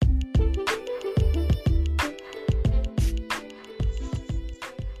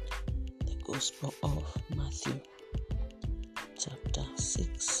Gospel of Matthew, chapter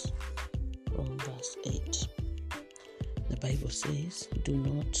 6, from verse 8. The Bible says, "Do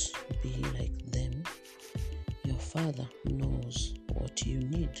not be like them. Your Father knows what you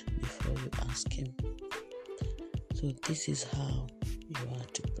need before you ask Him." So this is how you are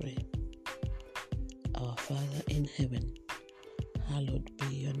to pray. Our Father in heaven, hallowed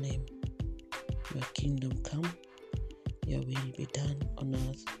be your name. Your kingdom come, your will be done on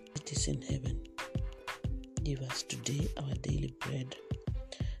earth as it is in heaven. Give us today our daily bread.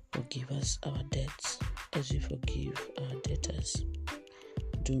 Forgive us our debts as we forgive our debtors.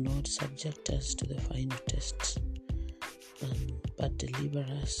 Do not subject us to the final test, but deliver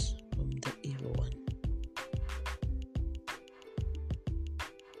us from the evil one.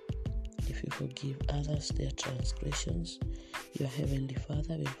 If you forgive others their transgressions, your heavenly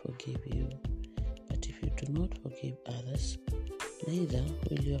Father will forgive you. But if you do not forgive others, neither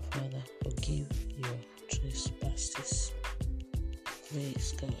will your Father forgive your trespasses.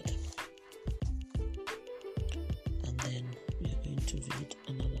 Praise God. And then we are going to read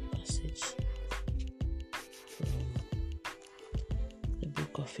another passage from the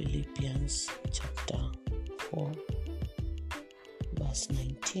book of Philippians, chapter 4, verse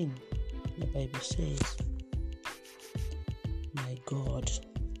 19. The Bible says, "My God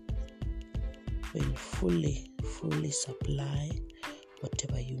will fully supply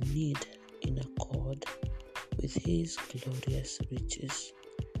whatever you need in accord with His glorious riches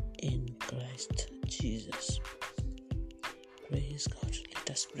in Christ Jesus." Praise God. Let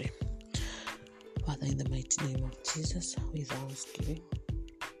us pray. Father, in the mighty name of Jesus, with thanksgiving,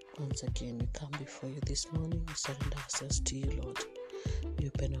 once again we come before you this morning. We surrender ourselves to you, Lord. We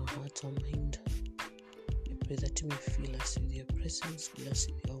open our hearts, our mind. We pray that you may fill us with your presence, fill us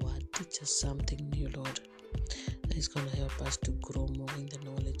with your word. Teach us something new, Lord, that is going to help us to grow more in the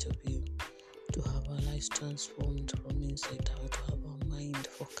knowledge of you, to have our lives transformed from inside out, to have our mind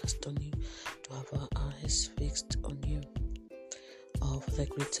focused on you, to have our eyes fixed on you, all for the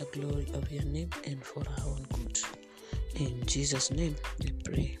greater glory of your name and for our own good. In Jesus' name we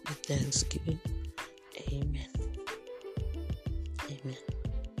pray with thanksgiving. Amen. Amen.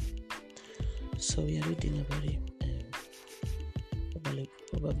 So we are reading a very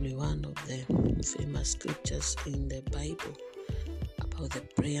probably one of the famous scriptures in the Bible about the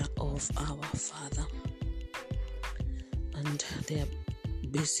prayer of our Father, and there are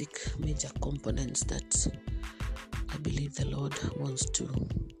basic major components that I believe the Lord wants to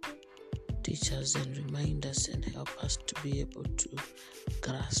teach us and remind us and help us to be able to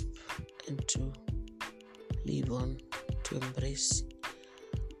grasp and to live on, to embrace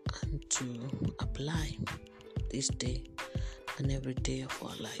and to apply this day and every day of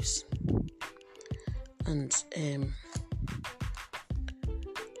our lives. And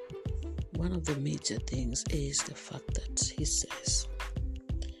one of the major things is the fact that He says,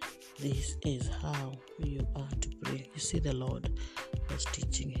 this is how you are to pray. You see, the Lord was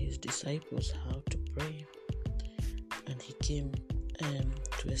teaching His disciples how to pray, and He came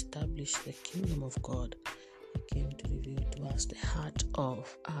to establish the kingdom of God. He came to reveal to us the heart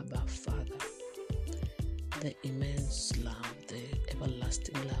of Abba Father, the immense love, the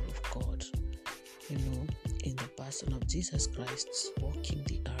everlasting love of God, in the person of Jesus Christ walking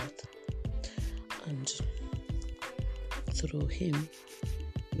the earth. And through Him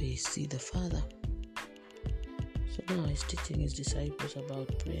we see the Father. So now He's teaching His disciples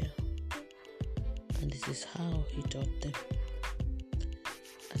about prayer, and this is how He taught them,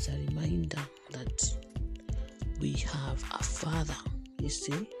 as a reminder that we have a Father. You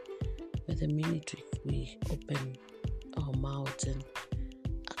see, by the minute we open our mouths and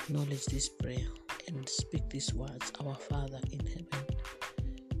acknowledge this prayer and speak these words, "Our Father in heaven,"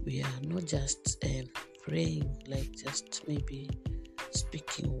 we are not just praying like just maybe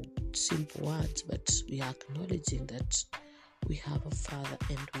speaking simple words, but we are acknowledging that we have a Father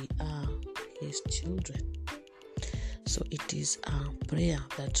and we are His children. So it is a prayer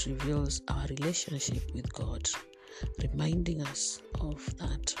that reveals our relationship with God, reminding us of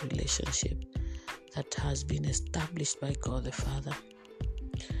that relationship that has been established by God the Father,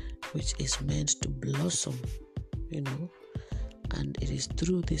 which is meant to blossom, and it is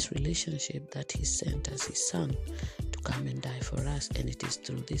through this relationship that He sent us His Son to come and die for us, and it is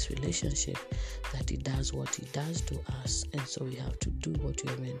through this relationship that He does what He does to us, and so we have to do what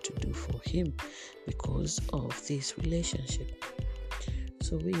we are meant to do for Him because of this relationship.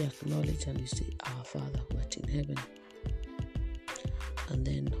 So we acknowledge and we say, "Our Father who art in heaven," and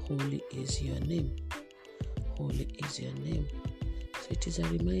then holy is your name. Holy is your name. So it is a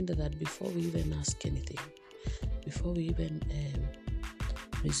reminder that before we even ask anything, before we even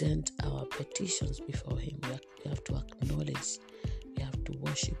present our petitions before Him. We have to acknowledge, we have to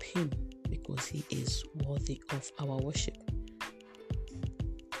worship Him because He is worthy of our worship.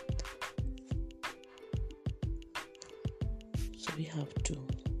 So we have to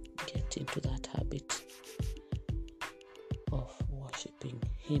get into that habit of worshiping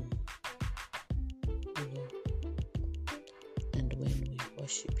Him. And when we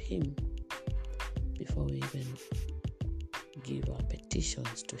worship Him, before we even give our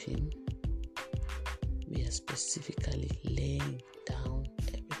petitions to Him, we are specifically laying down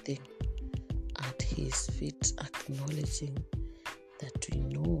everything at His feet, acknowledging that we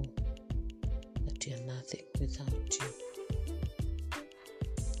know that we are nothing without you,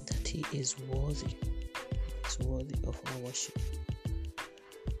 that He is worthy. He is worthy of our worship.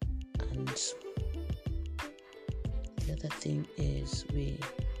 And the other thing is we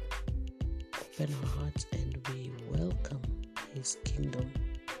open our hearts and we welcome His kingdom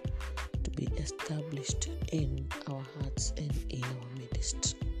to be established in our hearts and in our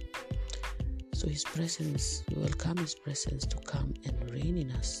midst. So His presence, we welcome His presence to come and reign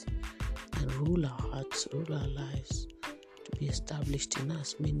in us and rule our hearts, rule our lives, to be established in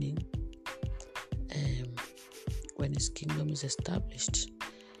us, meaning when His kingdom is established,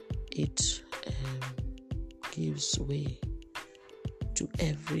 it gives way to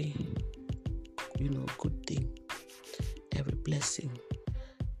every good thing, every blessing,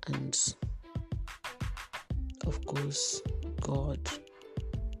 and of course God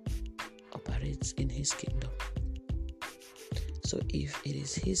operates in His kingdom. So if it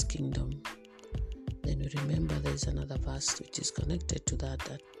is His kingdom, then we remember there is another verse which is connected to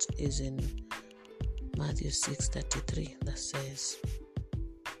that is in Matthew 6:33 that says,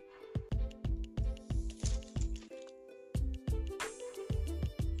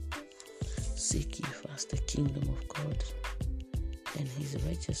 "Seek ye first the kingdom of God and His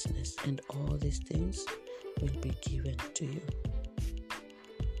righteousness, and all these things will be given to you."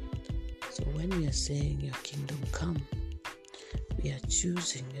 So when we are saying your kingdom come, we are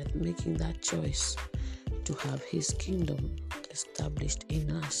choosing, we are making that choice to have His kingdom established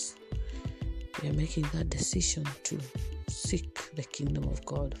in us. We are making that decision to seek the kingdom of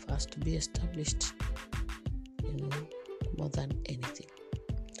God first to be established, more than anything.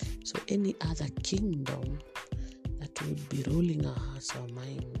 So any other kingdom that would be ruling our hearts, our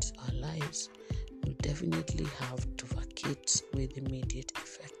minds, our lives will definitely have to vacate with immediate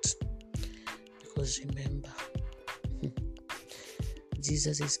effect. Because remember,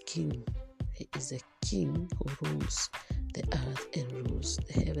 Jesus is King. He is a King who rules the earth and rules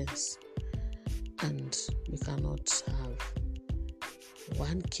the heavens. And we cannot have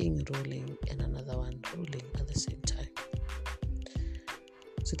one king ruling and another one ruling at the same time.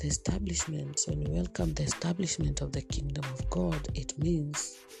 So the establishment, when we welcome the establishment of the kingdom of God, it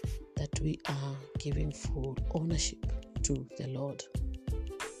means that we are giving full ownership to the Lord.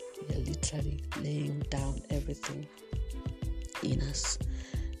 We are literally laying down everything in us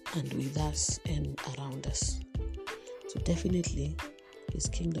and with us and around us. So definitely His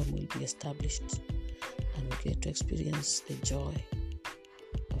kingdom will be established, and we get to experience the joy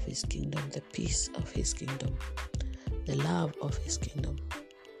of His kingdom, the peace of His kingdom, the love of His kingdom,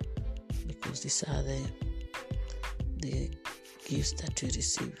 because these are the gifts that we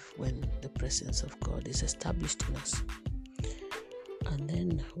receive when the presence of God is established in us. And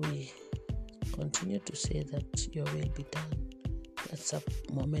then we continue to say that your will be done. That's a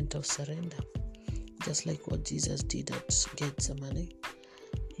moment of surrender, just like what Jesus did at Gethsemane.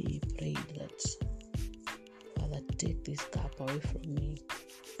 He prayed that, "Father, take this cup away from me,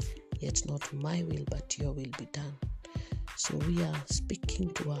 yet not my will but your will be done." So we are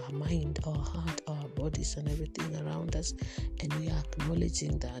speaking to our mind, our heart, our bodies and everything around us, and we are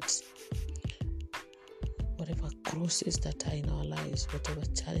acknowledging that whatever crosses that are in our lives, whatever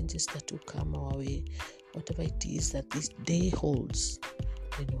challenges that will come our way, whatever it is that this day holds,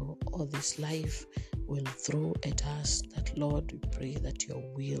 or this life will throw at us, that Lord, we pray that your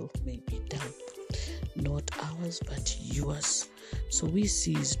will may be done, not ours but yours. So we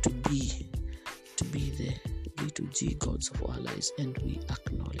cease to be the little g gods of our lives, and we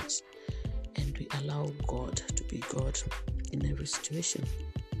acknowledge and we allow God to be God in every situation.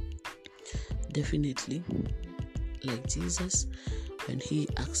 Definitely, like Jesus, when He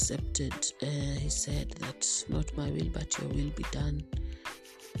accepted, He said that not my will but your will be done.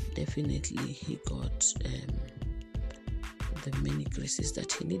 Definitely He got the many graces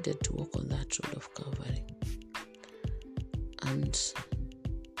that He needed to walk on that road of Calvary. And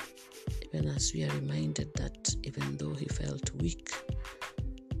even as we are reminded that even though He felt weak,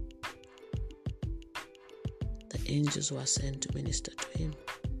 the angels were sent to minister to Him.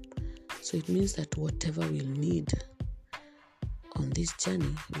 So it means that whatever we'll need on this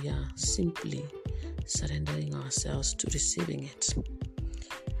journey, we are simply surrendering ourselves to receiving it.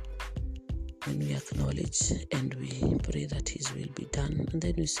 When we acknowledge and we pray that His will be done, and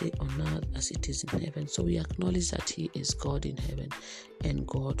then we say on earth as it is in heaven. So we acknowledge that He is God in heaven and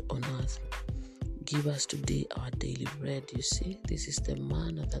God on earth. Give us today our daily bread. You see, this is the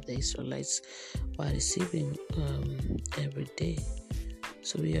manna that the Israelites were receiving every day.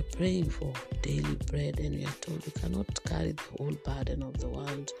 So we are praying for daily bread, and we are told we cannot carry the whole burden of the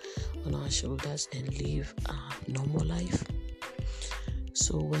world on our shoulders and live a normal life.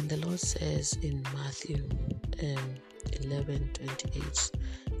 So when the Lord says in Matthew 11:28,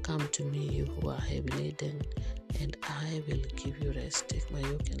 "Come to me, you who are heavy laden, and I will give you rest. Take my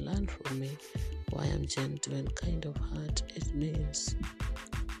yoke and learn from me, for I am gentle and kind of heart." It means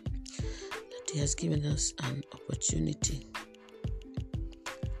that He has given us an opportunity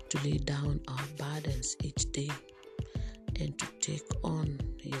to lay down our burdens each day and to take on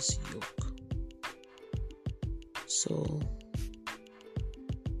His yoke. So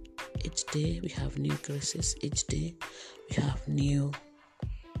each day we have new graces. Each day we have new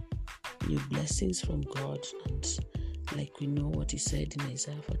blessings from God, and like we know what He said in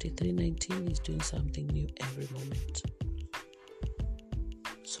Isaiah 43:19, He's doing something new every moment.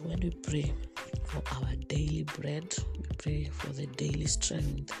 So when we pray for our daily bread, we pray for the daily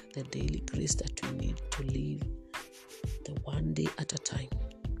strength, the daily grace that we need to live the one day at a time.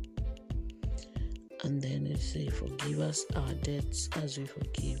 And then we say, "Forgive us our debts as we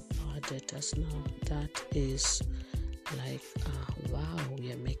forgive our debtors." Now that is like a vow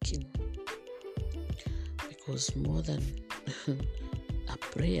we are making, because more than a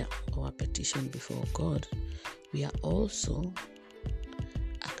prayer or a petition before God, we are also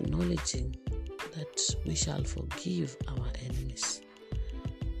acknowledging that we shall forgive our enemies.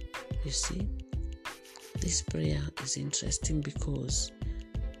 You see, this prayer is interesting because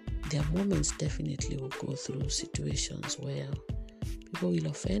there are moments definitely we'll go through situations where people will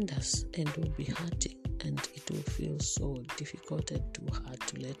offend us and will be hurting, and it will feel so difficult and too hard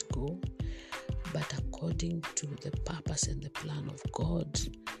to let go. But according to the purpose and the plan of God,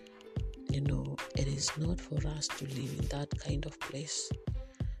 it is not for us to live in that kind of place.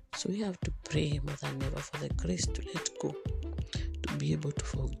 So we have to pray more than ever for the grace to let go, to be able to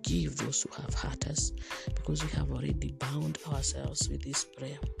forgive those who have hurt us, because we have already bound ourselves with this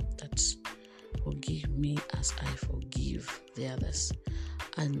prayer. That's "Forgive me as I forgive the others."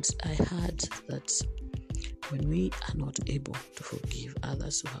 And I heard that when we are not able to forgive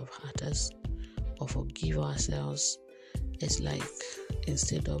others who have hurt us or forgive ourselves, it's like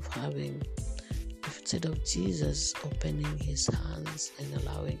instead of Jesus opening His hands and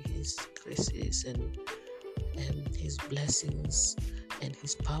allowing His graces and His blessings and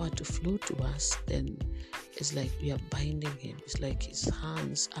His power to flow to us, then it's like we are binding Him. It's like His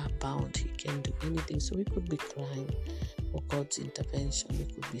hands are bound. He can do anything. So we could be crying for God's intervention. We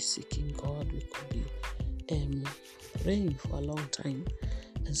could be seeking God. We could be praying for a long time,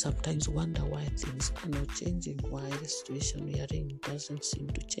 and sometimes wonder why things are not changing, why the situation we are in doesn't seem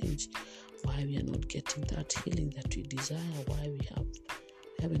to change, why we are not getting that healing that we desire, why we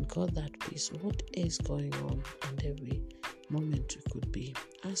haven't got that peace. What is going on? And every moment we could be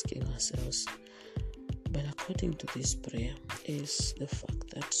asking ourselves. But according to this prayer is the fact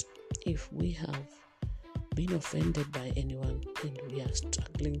that if we have been offended by anyone and we are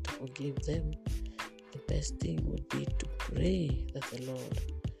struggling to forgive them, the best thing would be to pray that the Lord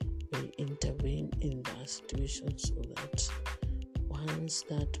will intervene in that situation, so that once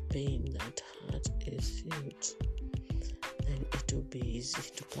that pain, that hurt is healed, then it will be easy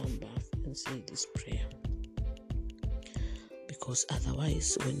to come back and say this prayer. Because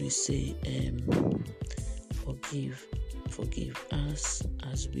otherwise, when we say forgive us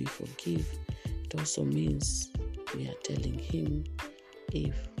as we forgive, it also means we are telling Him,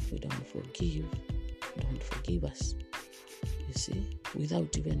 if we don't forgive us. You see,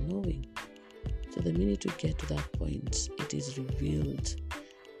 without even knowing. So the minute we get to that point, it is revealed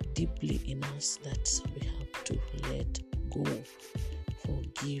deeply in us that we have to let go,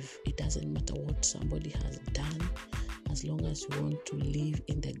 forgive. It doesn't matter what somebody has done, as long as we want to live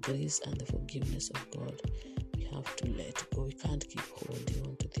in the grace and the forgiveness of God, we have to let go. We can't keep holding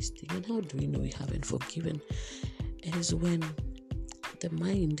on to this thing. And how do we know we haven't forgiven? It is when the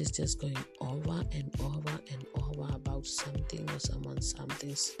mind is just going over and over and over about something or something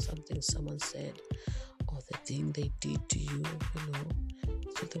someone said, or the thing they did to you,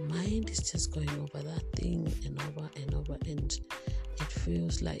 So the mind is just going over that thing and over and over, and it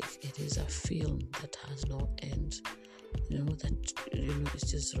feels like it is a film that has no end. that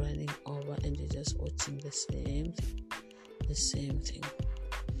it's just running over and you're just watching the same thing.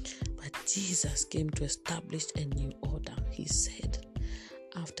 But Jesus came to establish a new order. He said,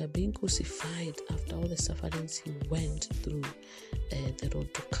 after being crucified, after all the sufferings he went through, the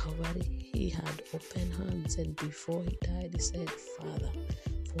road to Calvary, he had open hands, and before he died, he said, Father,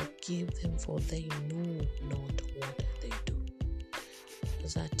 forgive them, for they know not what they do. What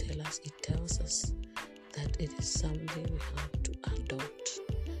does that tell us? It tells us that it is something we have to adopt,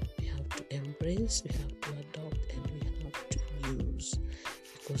 we have to embrace, we have to adopt, and we have to use.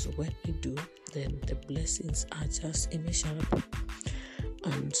 Because when we do, then the blessings are just immeasurable.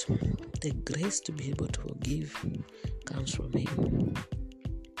 And the grace to be able to forgive comes from Him.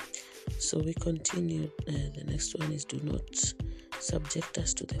 So we continue. The next one is, do not subject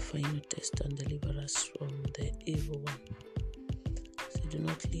us to the final test and deliver us from the evil one. So do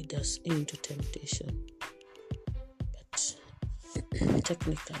not lead us into temptation. But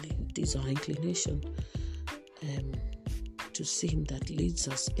technically, it is our inclination to sin that leads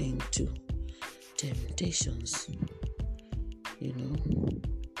us into temptations.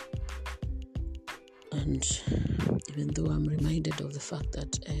 And even though I'm reminded of the fact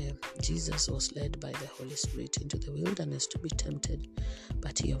that Jesus was led by the Holy Spirit into the wilderness to be tempted,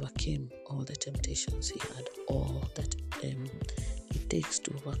 but he overcame all the temptations. He had all that it takes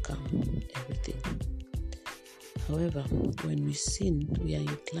to overcome everything. However, when we sin, we are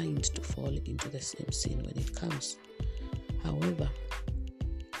inclined to fall into the same sin when it comes. However,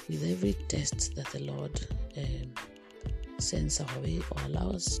 with every test that the Lord sends our way or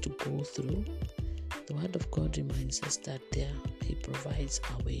allows us to go through, the Word of God reminds us that there He provides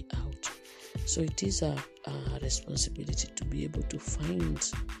a way out. So it is our responsibility to be able to find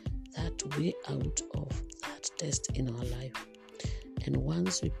that way out of that test in our life. And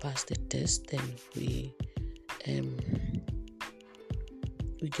once we pass the test, then we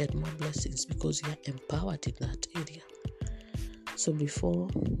get more blessings because we are empowered in that area. So before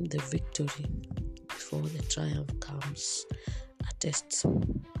the victory, before the triumph comes, a test.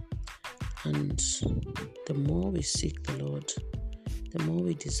 And the more we seek the Lord, the more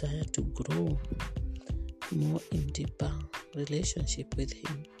we desire to grow more in deeper relationship with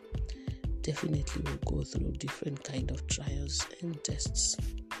Him. Definitely we'll go through different kind of trials and tests.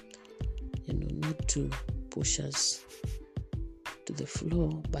 Not to push us to the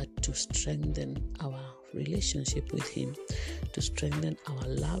floor, but to strengthen our relationship with Him, to strengthen our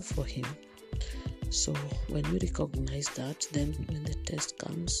love for Him. So when we recognize that, then when the test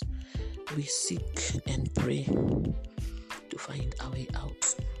comes, we seek and pray to find our way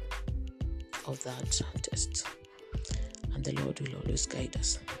out of that test. And the Lord will always guide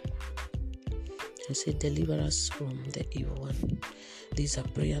us. He said, deliver us from the evil one. This is a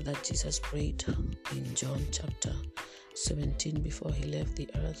prayer that Jesus prayed in John chapter 17 before He left the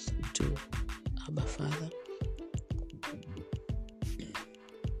earth to Abba Father.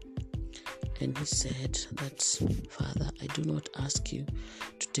 And He said that, Father, I do not ask you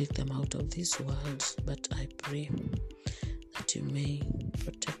to take them out of this world, but I pray that you may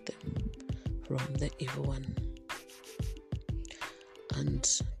protect them from the evil one.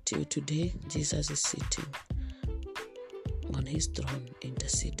 And till today, Jesus is sitting on His throne,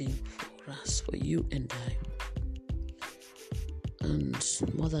 interceding for us, for you and I. And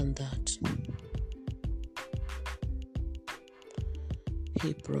more than that,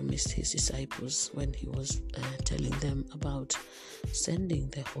 He promised His disciples when He was telling them about sending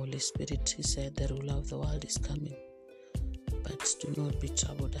the Holy Spirit. He said, the ruler of the world is coming, but do not be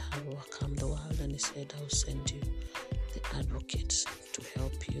troubled, I have overcome the world. And He said, I will send you the advocate to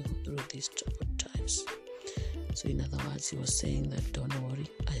help you through these troubled times. So in other words, He was saying that, don't worry,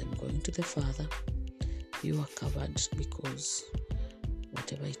 I am going to the Father. You are covered, because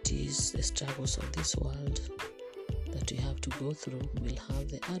whatever it is, the struggles of this world that we have to go through, we'll have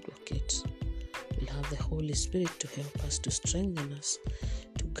the advocate, we'll have the Holy Spirit to help us, to strengthen us,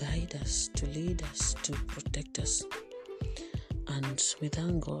 to guide us, to lead us, to protect us. And we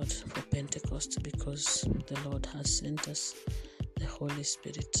thank God for Pentecost, because the Lord has sent us the Holy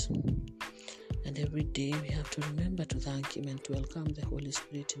Spirit. And every day we have to remember to thank Him and to welcome the Holy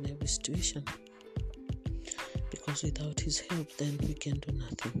Spirit in every situation. Because without His help, then we can do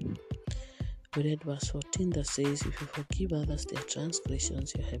nothing. We read verse 14 that says, if you forgive others their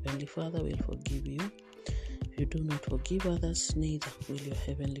transgressions, your heavenly Father will forgive you. If you do not forgive others, neither will your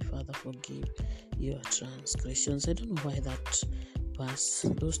heavenly Father forgive your transgressions. I don't know why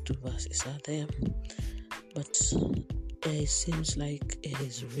those two verses are there, but it seems like it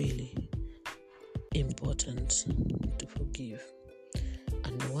is really important to forgive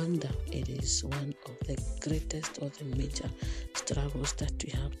And no wonder it is one of the greatest or the major struggles that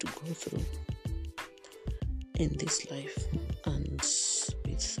we have to go through in this life and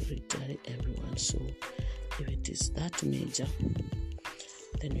with literally everyone. So if it is that major,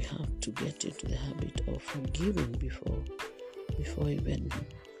 then we have to get into the habit of forgiving before even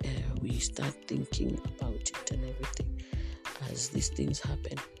we start thinking about it and everything. As these things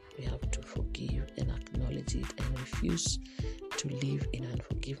happen, we have to forgive and acknowledge it and refuse to live in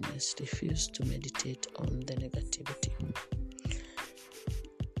unforgiveness, refuse to meditate on the negativity.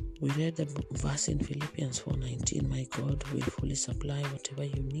 We read the verse in Philippians 4:19, "My God will fully supply whatever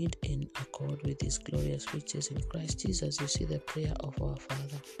you need in accord with His glorious riches in Christ Jesus." You see, the prayer of our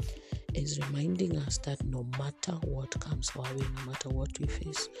Father is reminding us that no matter what comes our way, no matter what we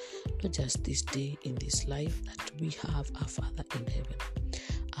face, not just this day in this life, that we have a Father in heaven,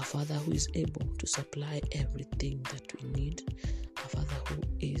 a Father who is able to supply everything that we need, a Father who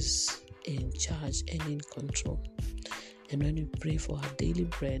is in charge and in control. And when we pray for our daily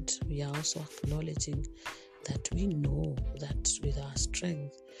bread, we are also acknowledging that we know that with our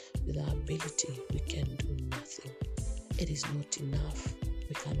strength, with our ability, we can do nothing. It is not enough.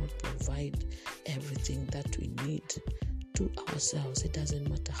 We cannot provide everything that we need to ourselves. It doesn't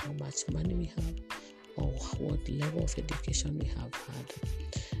matter how much money we have or what level of education we have had,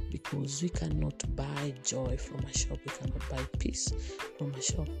 because we cannot buy joy from a shop. We cannot buy peace from a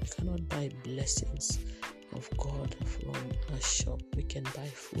shop. We cannot buy blessings of God from a shop. We can buy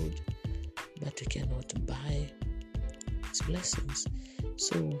food, but we cannot buy its blessings.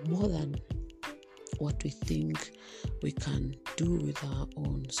 So more than what we think we can do with our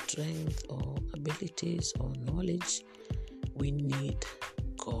own strength or abilities or knowledge, we need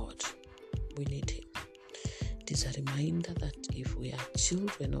God. We need Him. It is a reminder that if we are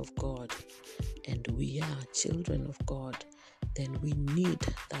children of God, and we are children of God, then we need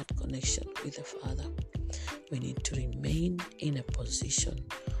that connection with the Father. We need to remain in a position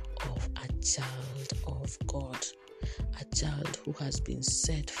of a child of God, a child who has been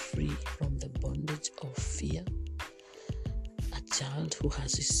set free from the bondage of fear, a child who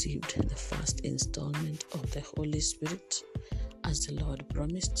has received the first installment of the Holy Spirit as the Lord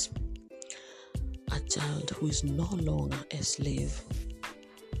promised, a child who is no longer a slave.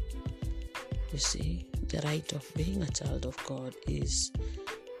 You see, the right of being a child of God is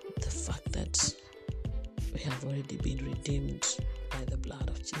the fact that we have already been redeemed by the blood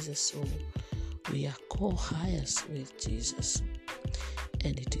of Jesus. So we are co-heirs with Jesus.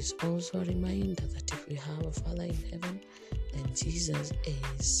 And it is also a reminder that if we have a Father in heaven, then Jesus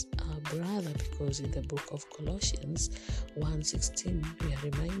is our brother, because in the book of Colossians 1:16 we are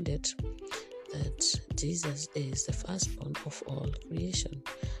reminded that Jesus is the firstborn of all creation,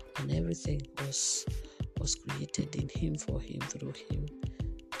 and everything was created in Him, for Him, through Him.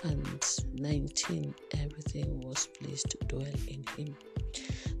 And 19, everything was pleased to dwell in Him.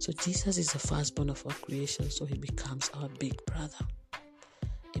 So Jesus is the firstborn of our creation, so He becomes our big brother.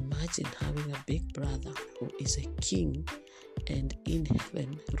 Imagine having a big brother who is a king and in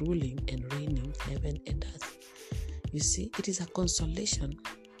heaven, ruling and reigning heaven and earth. You see, it is a consolation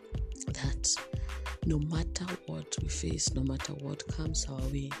that no matter what we face, no matter what comes our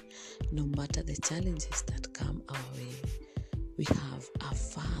way, no matter the challenges that come our way, we have a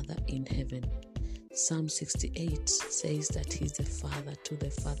Father in heaven. Psalm 68 says that He is the father to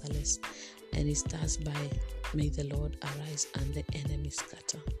the fatherless, and it starts by, "May the Lord arise and the enemy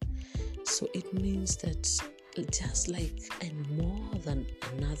scatter." So it means that just like, and more than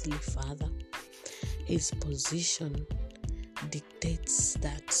an earthly father, His position dictates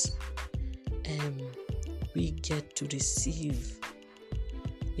that we get to receive,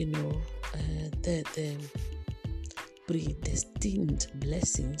 the predestined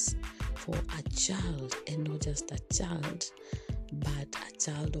blessings for a child, and not just a child, but a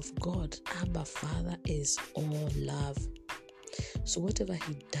child of God. Abba Father is all love. So whatever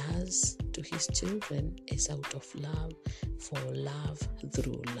He does to His children is out of love, for love,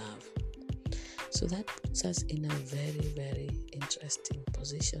 through love. So that puts us in a very, very interesting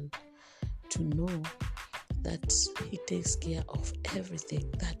position to know that He takes care of everything,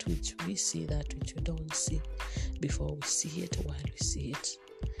 that which we see, that which we don't see, before we see it, while we see it.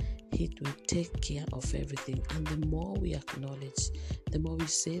 He will take care of everything. And the more we acknowledge, the more we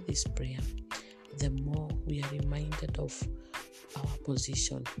say this prayer, the more we are reminded of our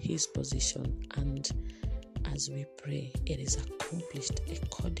position, His position, and as we pray, it is accomplished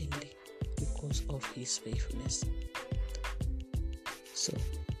accordingly because of His faithfulness. So,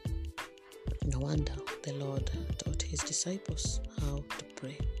 no wonder the Lord taught His disciples how to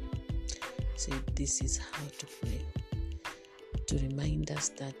pray. He said, "This is how to pray. to remind us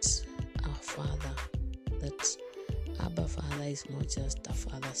that our Father, that Abba Father is not just a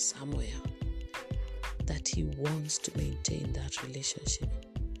father somewhere, that He wants to maintain that relationship.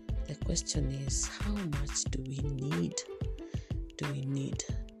 The question is, how much do we need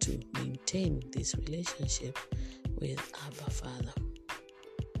to maintain this relationship with Abba Father?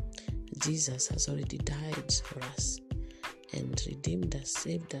 Jesus has already died for us and redeemed us,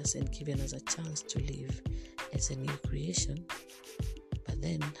 saved us, and given us a chance to live as a new creation. But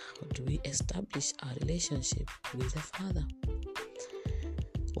then, how do we establish our relationship with the Father?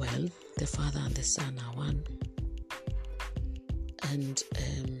 Well, the Father and the Son are one. And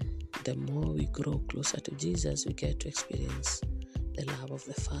the more we grow closer to Jesus, we get to experience the love of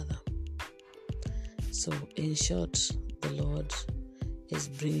the Father. So, in short, the Lord is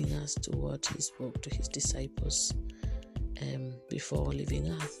bringing us to what He spoke to His disciples before leaving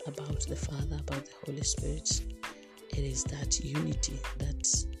earth about the Father, about the Holy Spirit. It is that unity that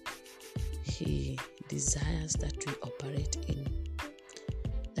He desires that we operate in.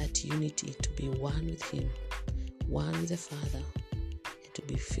 That unity to be one with Him, one with the Father, and to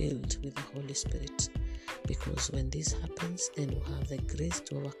be filled with the Holy Spirit. Because when this happens, then we'll have the grace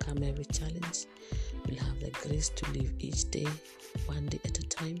to overcome every challenge. We'll have the grace to live each day, one day at a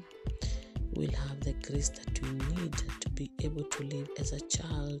time. We'll have the grace that we need to be able to live as a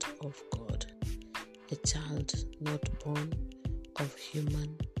child of God. A child not born of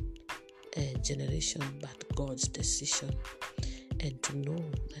human generation, but God's decision. And to know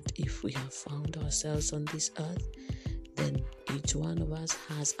that if we have found ourselves on this earth, then each one of us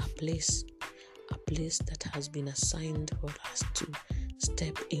has a place that has been assigned for us to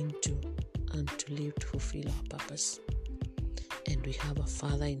step into and to live to fulfill our purpose. And we have a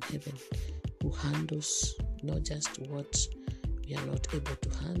Father in heaven who handles not just what we are not able to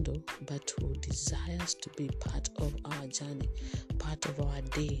handle, but who desires to be part of our journey, part of our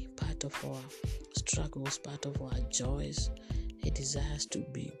day, part of our struggles, part of our joys. He desires to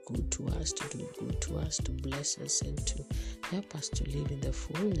be good to us, to do good to us, to bless us, and to help us to live in the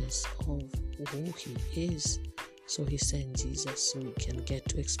fullness of who He is. So He sent Jesus so we can get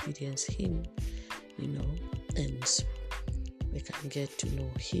to experience Him, and we can get to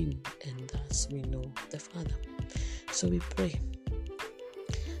know Him, and thus we know the Father. So we pray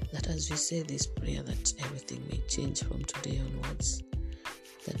that as we say this prayer, that everything may change from today onwards.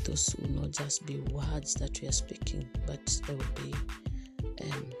 That those will not just be words that we are speaking, but there will be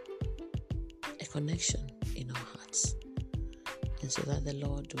a connection in our hearts. And so that the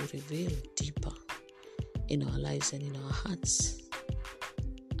Lord will reveal deeper in our lives and in our hearts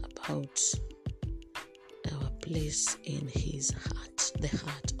about our place in His heart, the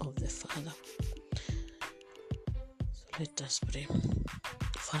heart of the Father. So let us pray.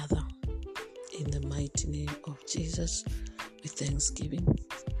 Father, in the mighty name of Jesus, with thanksgiving,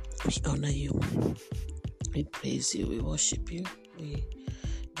 we honor You, we praise You, we worship You, we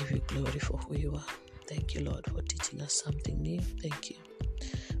give You glory for who You are. Thank You, Lord, for teaching us something new. Thank You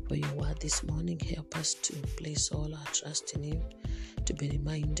for Your word this morning. Help us to place all our trust in You, to be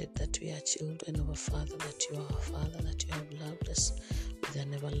reminded that we are children of a Father, that You are our Father, that You have loved us with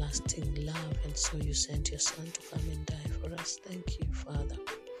an everlasting love, and so You sent Your Son to come and die for us. Thank You, Father.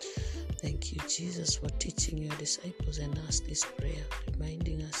 Thank You, Jesus, for teaching Your disciples and us this prayer,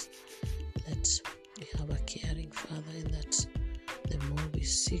 reminding us that we have a caring Father, and that the more we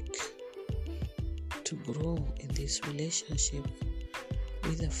seek to grow in this relationship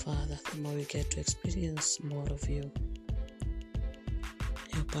with the Father, the more we get to experience more of You.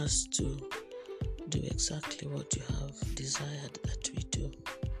 Help us to do exactly what You have desired that we do,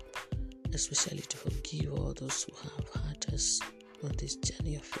 especially to forgive all those who have hurt us on this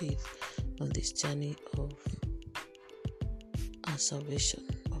journey of faith, on this journey of our salvation,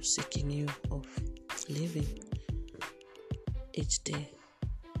 of seeking You, of living each day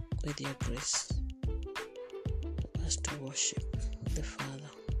with Your grace. Help us to worship the Father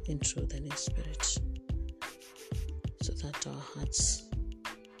in truth and in spirit, so that our hearts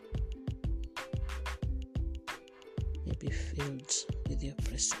may be filled with Your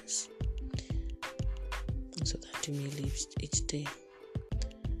presence, and so that we may live each day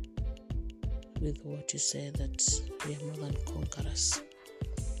with what You say, that we are more than conquerors.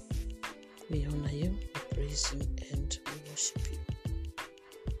 We honor You, we praise You, and we worship You.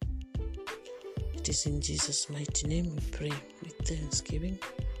 It is in Jesus' mighty name we pray with thanksgiving.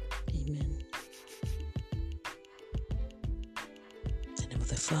 Amen. In the name of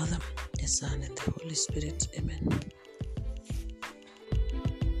the Father, the Son, and the Holy Spirit. Amen.